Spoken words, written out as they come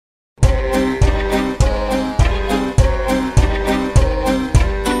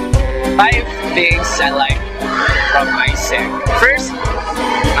5 things I like from AIESEC. First,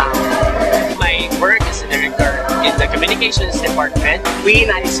 my work is in the communications department. We in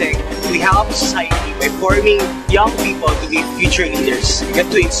AIESEC, we help society by forming young people to be future leaders and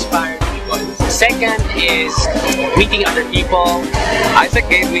to inspire people. Second is meeting other people. AIESEC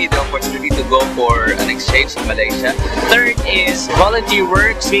gave me the opportunity to go for an exchange in Malaysia. Third is volunteer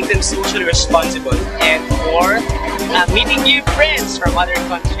works. Make them socially responsible. And fourth, meeting new friends from other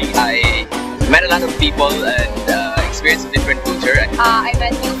countries. I met a lot of people and experienced a different culture. I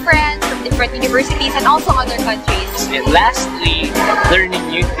met new friends from different universities and also other countries. And lastly, learning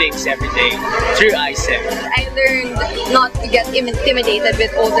new things every day through AIESEC. I learned not to get intimidated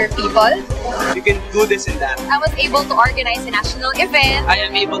with older people. You can do this and that. I was able to organize a national event. I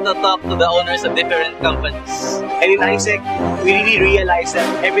am able to talk to the owners of different companies. And in AIESEC, we really realize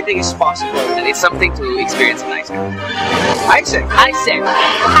that everything is possible. And it's something to experience in AIESEC. AIESEC. AIESEC.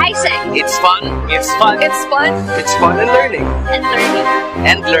 AIESEC. It's fun. It's fun. It's fun. It's fun and learning. And learning.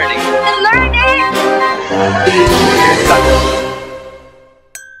 And learning. And learning!